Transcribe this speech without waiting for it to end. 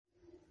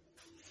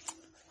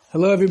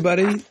Hello,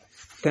 everybody.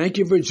 Thank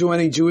you for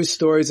joining Jewish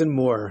Stories and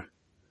More.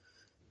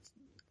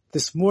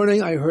 This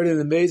morning, I heard an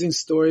amazing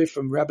story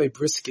from Rabbi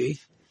Brisky,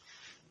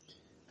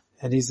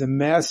 and he's a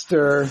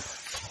master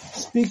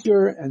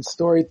speaker and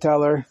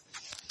storyteller,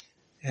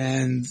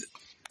 and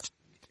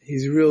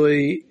he's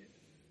really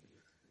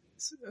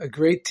a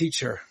great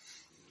teacher.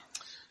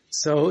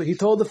 So he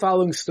told the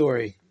following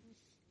story.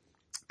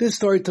 This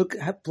story took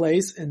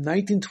place in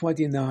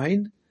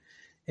 1929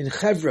 in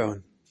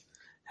Hebron.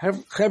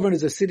 Hebron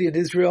is a city in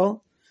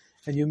Israel,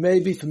 and you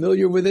may be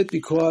familiar with it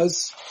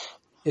because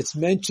it's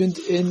mentioned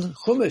in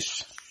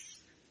Chumash.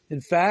 In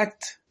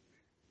fact,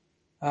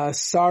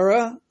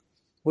 Sarah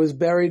was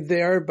buried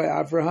there by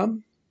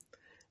Abraham.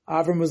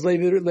 Avram was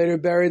later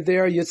buried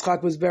there.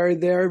 Yitzchak was buried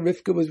there.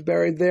 Rivka was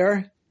buried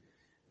there.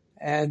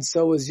 And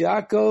so was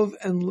Yaakov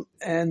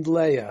and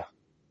Leah.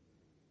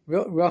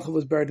 Rachel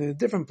was buried in a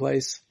different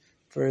place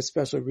for a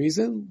special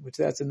reason, which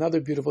that's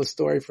another beautiful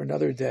story for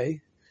another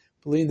day.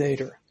 Bli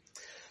Nader.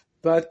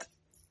 But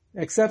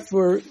except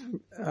for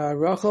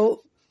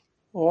Rachel,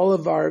 all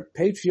of our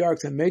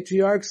patriarchs and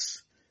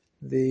matriarchs,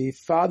 the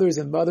fathers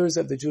and mothers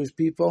of the Jewish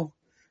people,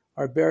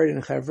 are buried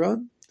in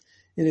Hebron.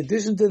 In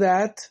addition to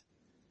that,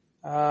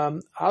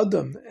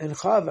 Adam and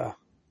Chava,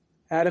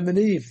 Adam and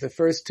Eve, the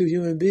first two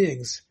human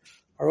beings,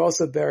 are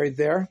also buried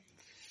there.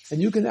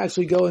 And you can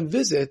actually go and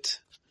visit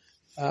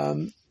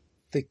the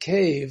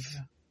cave,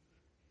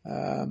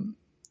 or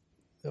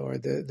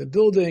the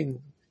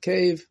building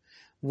cave,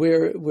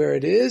 where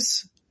it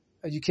is.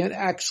 You can't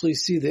actually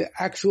see the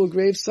actual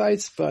grave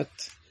sites, but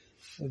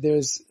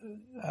there's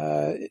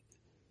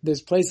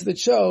places that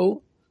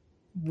show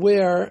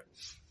where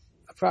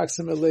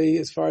approximately,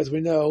 as far as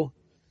we know,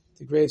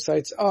 the grave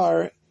sites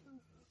are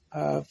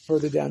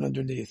further down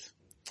underneath.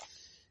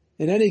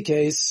 In any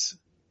case,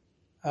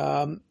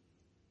 in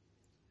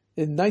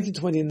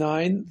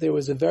 1929, there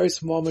was a very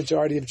small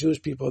majority of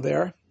Jewish people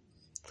there,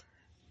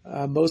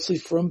 mostly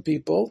from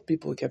people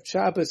who kept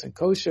Shabbos and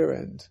kosher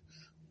and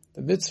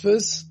the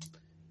mitzvahs,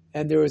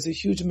 and there was a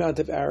huge amount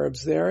of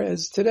Arabs there,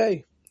 as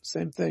today,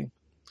 same thing.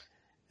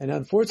 And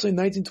unfortunately, in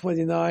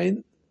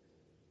 1929,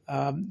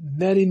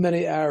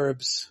 many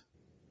Arabs,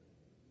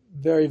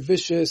 very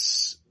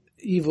vicious,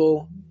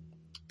 evil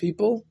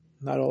people.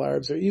 Not all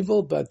Arabs are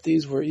evil, but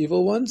these were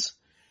evil ones.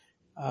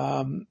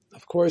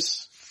 Of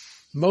course,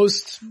 all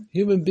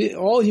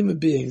human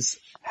beings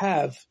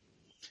have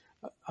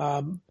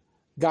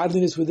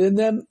godliness within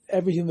them.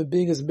 Every human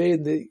being is made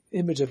in the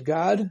image of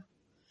God.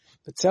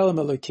 B'Tselem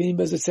Elokim,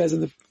 as it says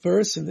in the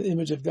verse, in the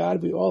image of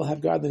God, we all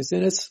have godliness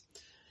in us.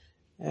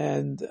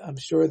 And I'm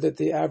sure that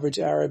the average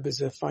Arab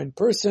is a fine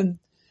person,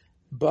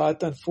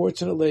 but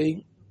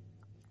unfortunately,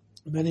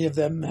 many of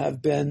them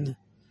have been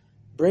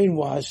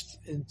brainwashed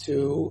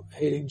into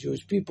hating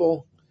Jewish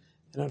people.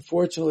 And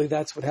unfortunately,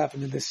 that's what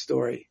happened in this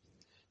story.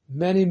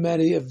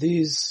 Many of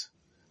these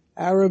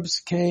Arabs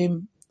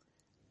came,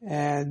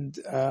 and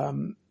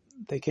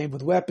they came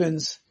with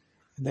weapons,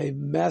 and they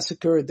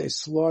massacred, they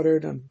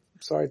slaughtered, I'm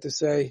sorry to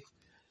say,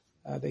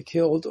 they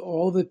killed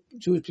all the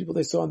Jewish people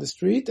they saw on the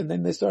street, and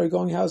then they started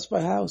going house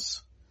by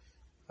house,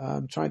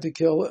 trying to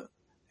kill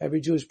every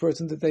Jewish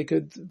person that they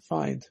could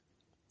find.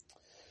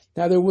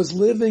 Now, there was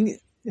living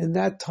in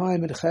that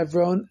time in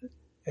Hebron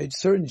a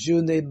certain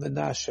Jew named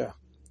Menashe.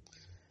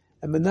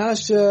 And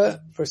Menashe,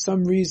 for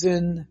some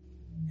reason,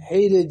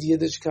 hated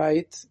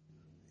Yiddishkeit,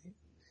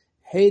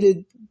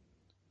 hated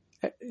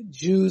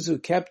Jews who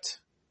kept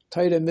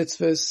Torah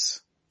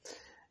mitzvahs,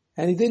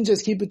 and he didn't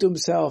just keep it to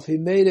himself. He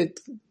made it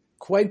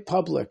quite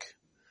public.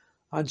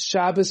 On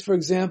Shabbos, for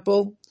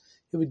example,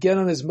 he would get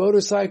on his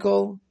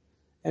motorcycle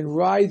and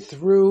ride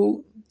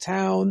through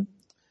town,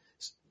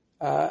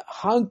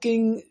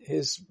 honking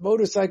his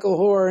motorcycle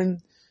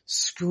horn,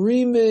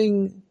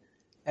 screaming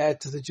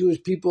at the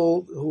Jewish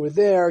people who were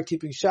there,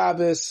 keeping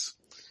Shabbos,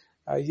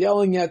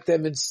 yelling at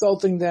them,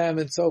 insulting them,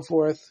 and so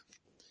forth.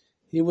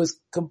 He was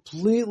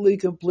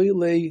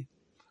completely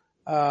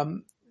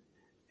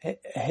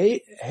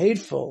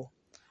hateful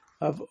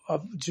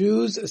of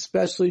Jews,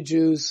 especially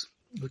Jews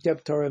who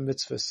kept Torah and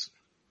mitzvahs.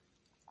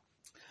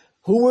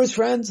 Who were his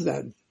friends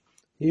then?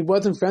 He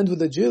wasn't friends with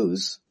the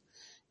Jews.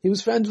 He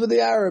was friends with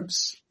the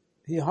Arabs.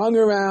 He hung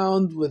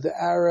around with the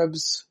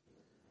Arabs,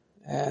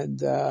 and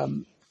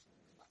that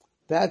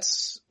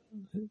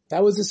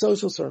was the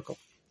social circle.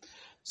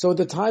 So at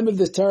the time of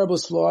this terrible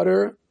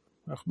slaughter,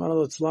 Rahman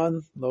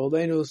al-Itzlan, Lo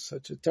Aleinu,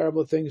 such a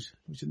terrible thing,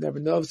 we should never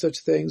know of such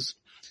things.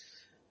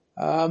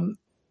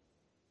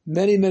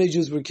 Many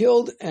Jews were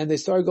killed, and they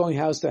started going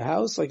house to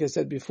house, like I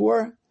said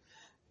before.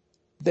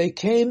 They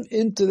came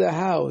into the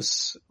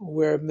house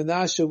where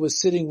Menashe was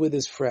sitting with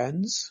his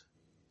friends,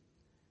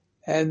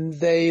 and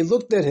they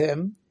looked at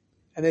him,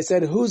 and they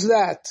said, "Who's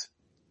that?"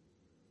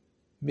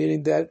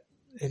 Meaning that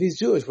if he's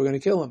Jewish, we're going to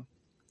kill him.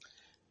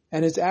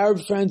 And his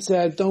Arab friend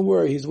said, "Don't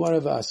worry, he's one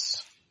of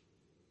us."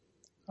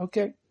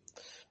 Okay.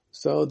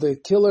 So the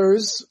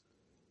killers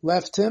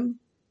left him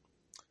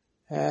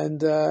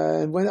and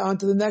went on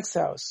to the next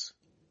house.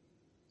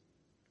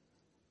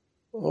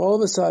 All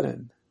of a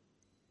sudden,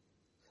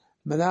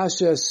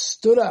 Menashe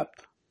stood up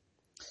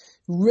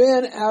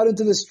ran out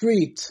into the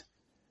street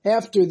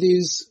after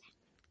these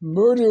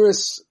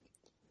murderous,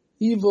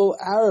 evil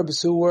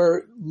Arabs who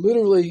were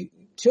literally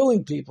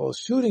killing people,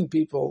 shooting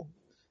people,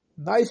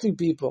 knifing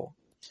people.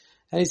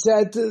 And he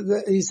said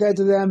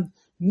to them,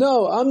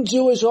 no, I'm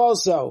Jewish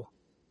also.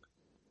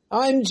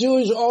 I'm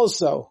Jewish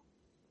also.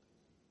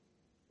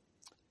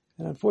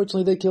 And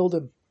unfortunately they killed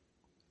him.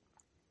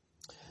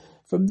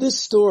 From this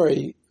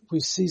story, we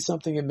see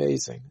something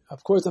amazing.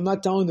 Of course, I'm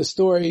not telling the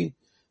story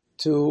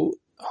to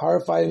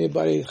horrify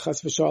anybody,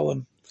 chas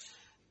v'shalom.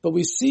 But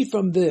we see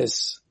from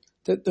this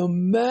that no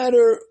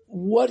matter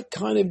what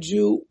kind of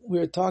Jew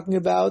we're talking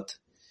about,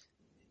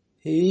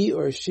 he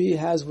or she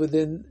has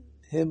within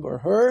him or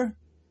her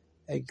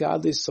a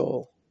godly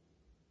soul.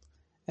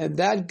 And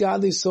that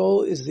godly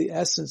soul is the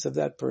essence of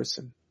that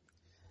person.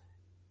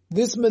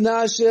 This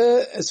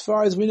Menashe, as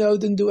far as we know,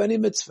 didn't do any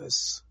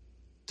mitzvahs,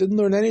 didn't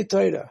learn any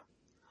Torah,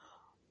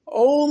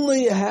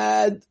 only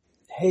had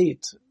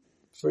hate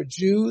for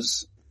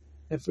Jews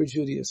and for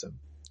Judaism.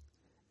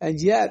 And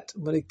yet,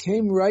 when it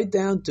came right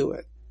down to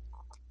it,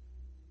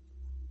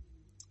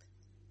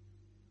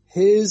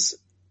 his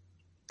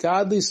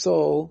godly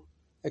soul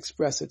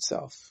expressed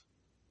itself.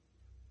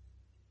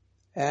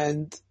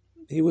 And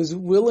he was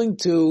willing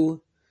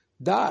to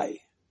die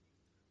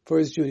for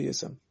his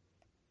Judaism.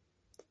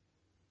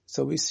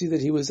 So we see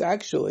that he was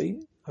actually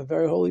a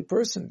very holy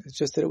person. It's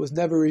just that it was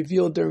never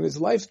revealed during his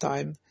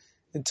lifetime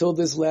until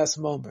this last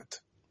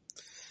moment.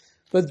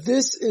 But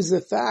this is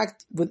a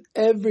fact with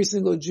every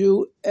single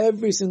Jew,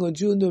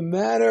 no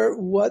matter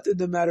what,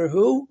 no matter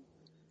who,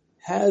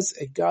 has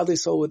a godly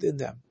soul within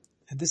them.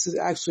 And this is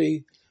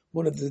actually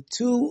one of the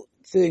two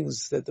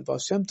things that the Baal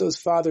Shem Tov's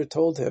father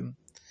told him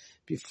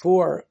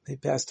before he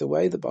passed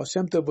away. The Baal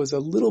Shem Tov was a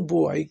little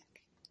boy,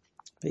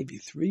 maybe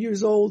 3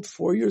 years old,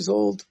 4 years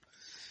old,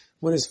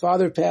 when his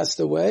father passed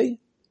away.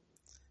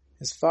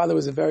 His father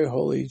was a very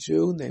holy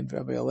Jew named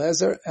Rabbi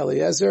Eliezer.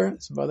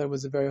 His mother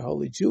was a very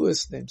holy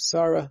Jewess named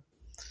Sarah.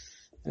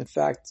 In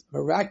fact,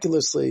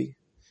 miraculously,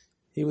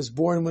 he was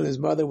born when his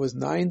mother was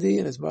 90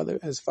 and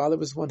his father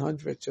was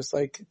 100, just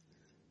like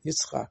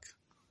Yitzchak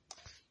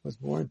was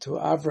born to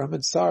Avraham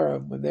and Sarah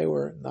when they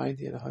were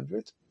 90 and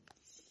 100.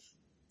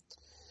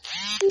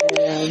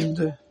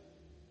 And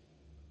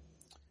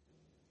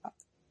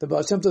the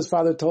Baal Shem Tov's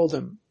father told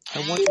him, I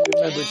want you to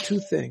remember two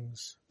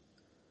things.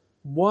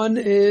 One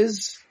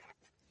is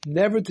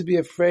never to be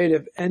afraid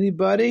of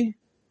anybody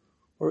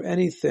or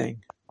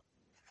anything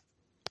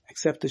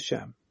except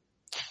Hashem.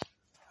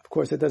 Of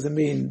course, that doesn't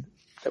mean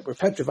that we're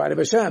petrified of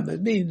Hashem.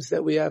 It means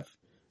that we have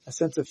a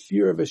sense of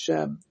fear of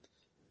Hashem,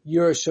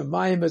 Yirah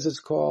Shamayim as it's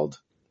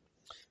called,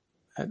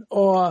 an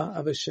awe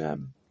of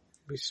Hashem,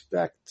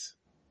 respect,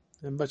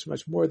 and much,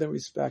 much more than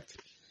respect.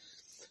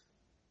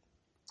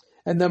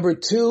 And number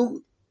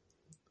two,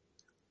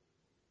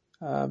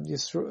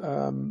 Rabbi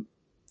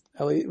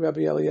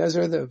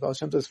Eliezer, the Baal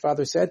Shem Tov's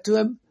father, said to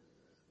him,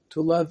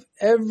 to love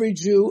every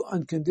Jew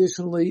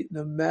unconditionally,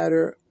 no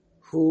matter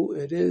who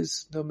it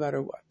is, no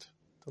matter what.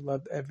 To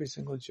love every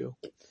single Jew.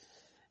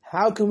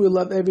 How can we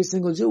love every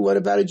single Jew? What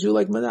about a Jew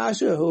like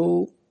Menashe,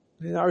 who,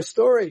 in our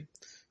story,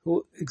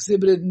 who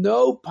exhibited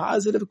no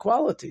positive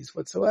qualities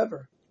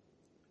whatsoever?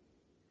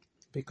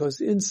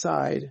 Because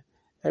inside,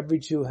 every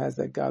Jew has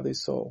that godly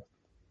soul.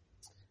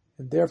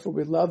 And therefore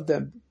we love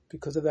them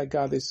because of that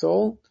godly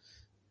soul,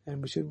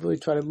 and we should really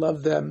try to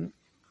love them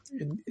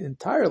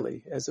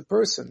entirely as a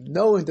person,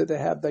 knowing that they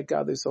have that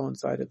godly soul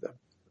inside of them.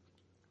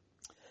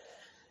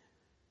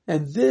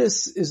 And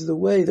this is the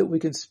way that we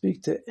can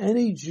speak to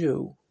any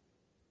Jew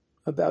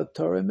about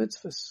Torah and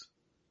mitzvahs.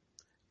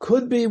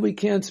 Could be we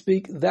can't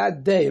speak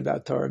that day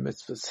about Torah and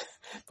mitzvahs,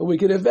 but we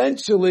can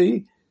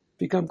eventually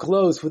become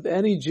close with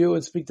any Jew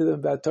and speak to them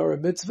about Torah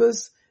and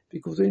mitzvahs,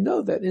 because we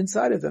know that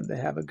inside of them they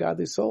have a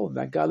godly soul, and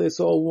that godly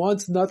soul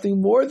wants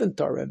nothing more than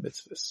Torah and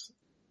mitzvahs,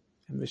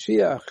 and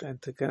Mashiach,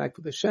 and to connect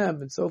with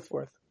Hashem, and so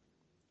forth.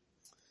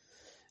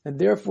 And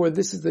therefore,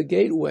 this is the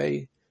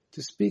gateway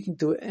to speaking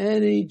to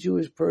any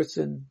Jewish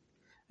person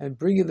and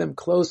bringing them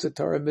close to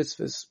Torah and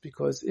mitzvahs,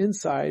 because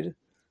inside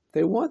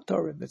they want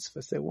Torah and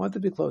mitzvahs. They want to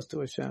be close to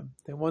Hashem.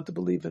 They want to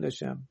believe in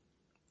Hashem.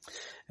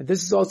 And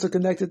this is also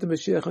connected to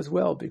Mashiach as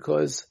well,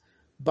 because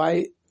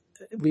by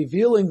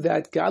revealing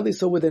that godly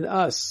soul within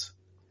us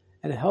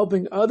and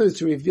helping others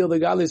to reveal the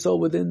godly soul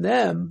within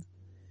them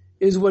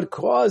is what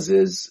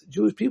causes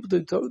Jewish people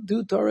to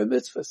do Torah and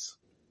mitzvahs.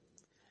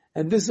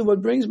 And this is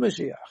what brings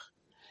Mashiach.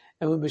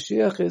 And when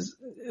Mashiach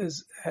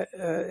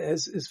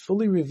is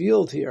fully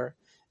revealed here,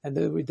 and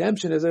the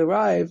redemption has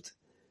arrived,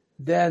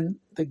 then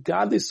the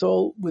godly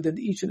soul within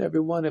each and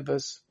every one of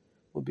us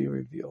will be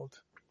revealed.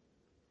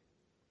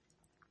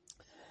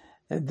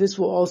 And this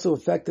will also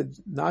affect the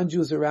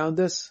non-Jews around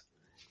us.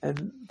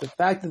 And the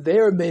fact that they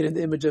are made in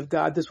the image of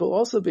God, this will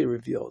also be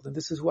revealed. And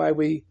this is why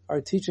we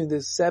are teaching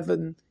the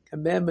 7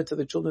 commandments of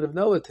the children of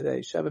Noah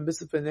today, Sheva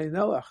Mitzvah B'nai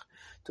Noach,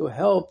 to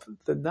help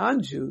the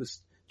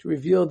non-Jews to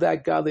reveal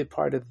that godly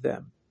part of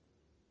them.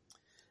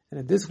 And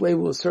in this way,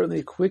 we will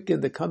certainly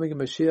quicken the coming of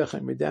Mashiach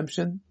and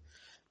redemption.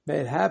 May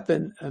it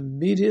happen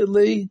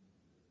immediately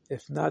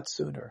if not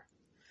sooner.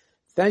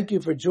 Thank you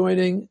for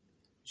joining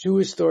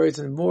Jewish Stories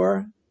and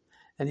More,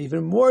 and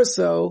even more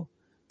so,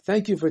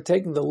 thank you for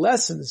taking the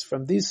lessons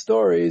from these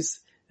stories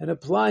and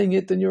applying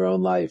it in your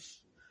own life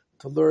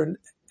to learn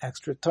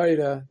extra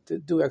Torah, to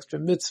do extra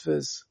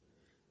mitzvahs,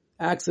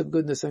 acts of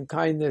goodness and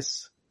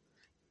kindness,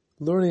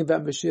 learning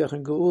about Mashiach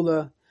and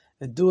Geula,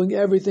 and doing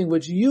everything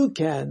which you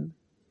can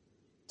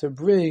to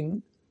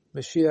bring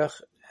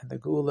Mashiach and the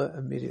Geula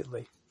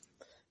immediately.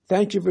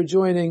 Thank you for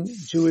joining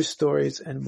Jewish Stories and More.